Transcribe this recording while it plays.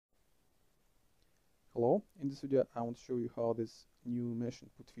Hello, in this video I want to show you how this new mesh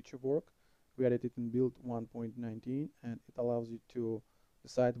input feature works. We added it in build 1.19 and it allows you to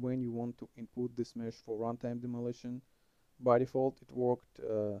decide when you want to input this mesh for runtime demolition. By default it worked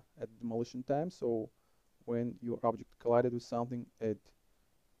at demolition time, so when your object collided with something it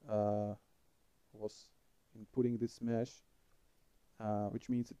was inputting this mesh, which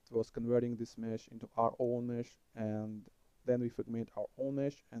means it was converting this mesh into our own mesh, and then we fragment our own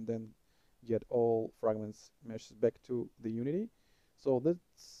mesh and then get all fragments meshes back to the Unity. So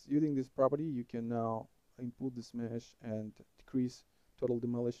that's using this property you can now input this mesh and decrease total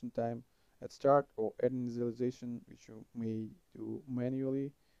demolition time at start, or add initialization, which you may do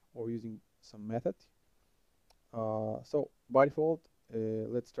manually or using some method. So by default,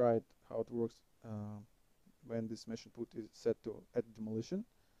 let's try it how it works when this mesh input is set to add demolition.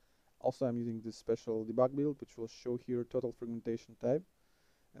 Also, I'm using this special debug build which will show here total fragmentation type,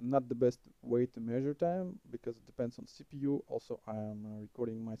 and not the best way to measure time because it depends on CPU. Also, I am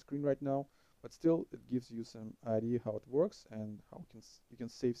recording my screen right now, but still it gives you some idea how it works and how you can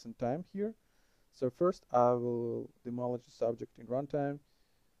save some time here. So first I will demolish the subject in runtime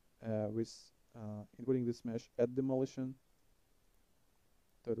with inputting this mesh at demolition.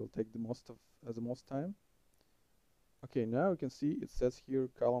 So it will take the most time. Okay, now you can see it says here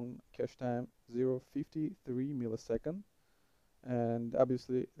column cache time 0.53 millisecond, and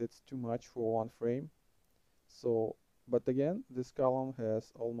obviously that's too much for one frame. So, but again, this column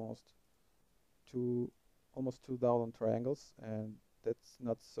has almost 2,000 triangles, and that's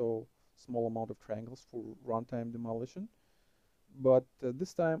not so small amount of triangles for runtime demolition. But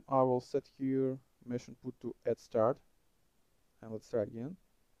this time I will set here mesh input to at start, and let's try again.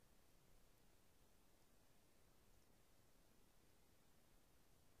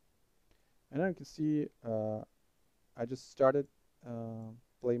 And now you can see I just started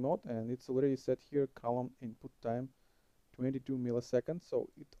play mode, and it's already set here column input time 22 milliseconds. So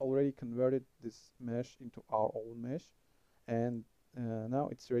it already converted this mesh into our own mesh, and now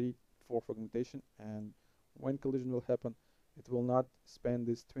it's ready for fragmentation. And when collision will happen, it will not spend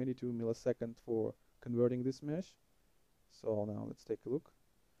this 22 milliseconds for converting this mesh. So now let's take a look.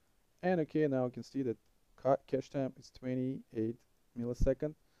 And okay, now you can see that cache time is 28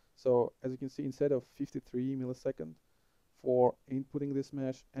 milliseconds. So as you can see, instead of 53 milliseconds for inputting this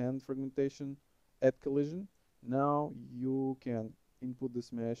mesh and fragmentation at collision, now you can input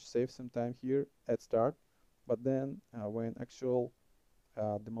this mesh, save some time here at start, but then when actual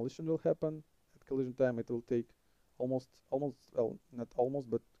demolition will happen at collision time, it will take almost, well, not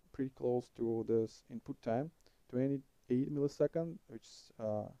almost, but pretty close to this input time, 28 milliseconds, which is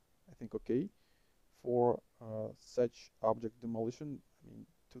I think okay for such object demolition. I mean,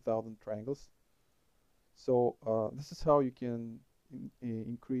 2,000 triangles. So this is how you can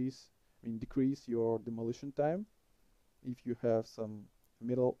decrease your demolition time if you have some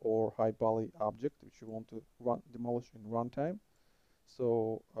middle or high poly object which you want to demolish in runtime.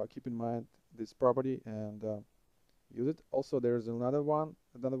 So keep in mind this property and use it. Also, there's another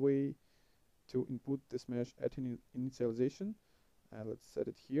way to input this mesh at initialization, and let's set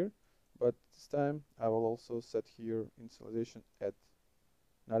it here. But this time I will also set here initialization at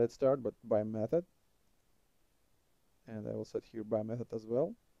not at start but by method, and I will set here by method as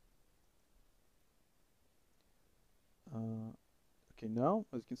well. Okay, now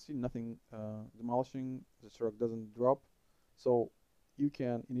as you can see, nothing demolishing, the truck doesn't drop. So you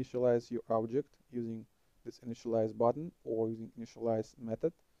can initialize your object using this initialize button or using initialize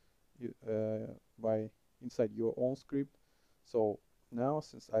method by inside your own script. So now,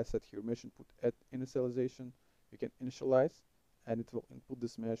 since I set here mesh input at initialization, you can initialize and it will input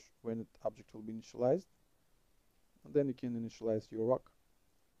this mesh when the object will be initialized, and then you can initialize your rock,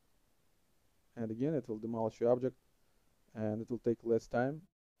 and again it will demolish your object and it will take less time.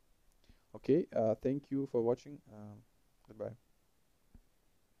 Okay, thank you for watching. Goodbye.